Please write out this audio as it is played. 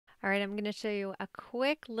All right, I'm going to show you a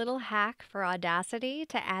quick little hack for Audacity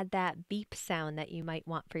to add that beep sound that you might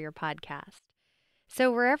want for your podcast.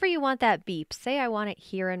 So wherever you want that beep, say I want it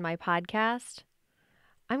here in my podcast,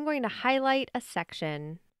 I'm going to highlight a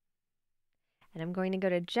section and I'm going to go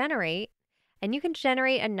to generate, and you can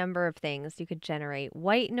generate a number of things. You could generate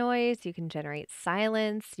white noise, you can generate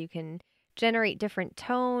silence, you can generate different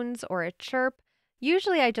tones or a chirp.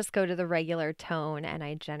 Usually I just go to the regular tone and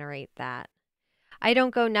I generate that. I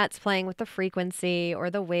don't go nuts playing with the frequency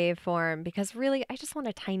or the waveform because really I just want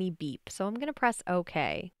a tiny beep. So I'm going to press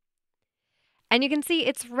OK. And you can see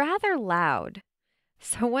it's rather loud.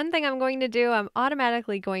 So one thing I'm going to do, I'm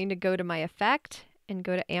automatically going to go to my effect and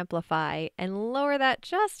go to amplify and lower that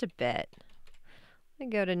just a bit.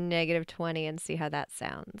 I'm going to go to -20 and see how that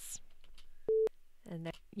sounds. And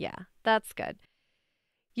there, yeah, that's good.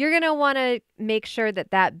 You're going to want to make sure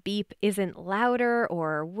that that beep isn't louder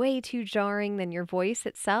or way too jarring than your voice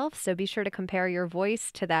itself. So be sure to compare your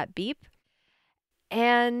voice to that beep.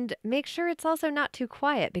 And make sure it's also not too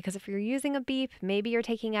quiet, because if you're using a beep, maybe you're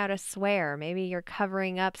taking out a swear. Maybe you're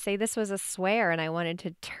covering up. Say this was a swear and I wanted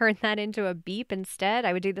to turn that into a beep instead.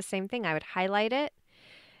 I would do the same thing. I would highlight it,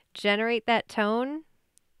 generate that tone,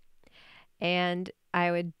 and I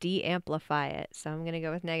would de-amplify it. So I'm going to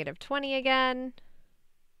go with -20 again.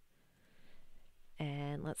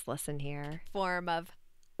 And let's listen here. Form of,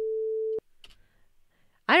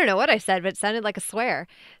 I don't know what I said, but it sounded like a swear.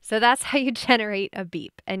 So that's how you generate a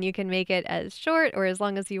beep. And you can make it as short or as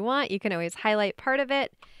long as you want. You can always highlight part of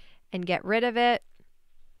it and get rid of it.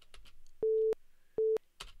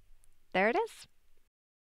 There it is.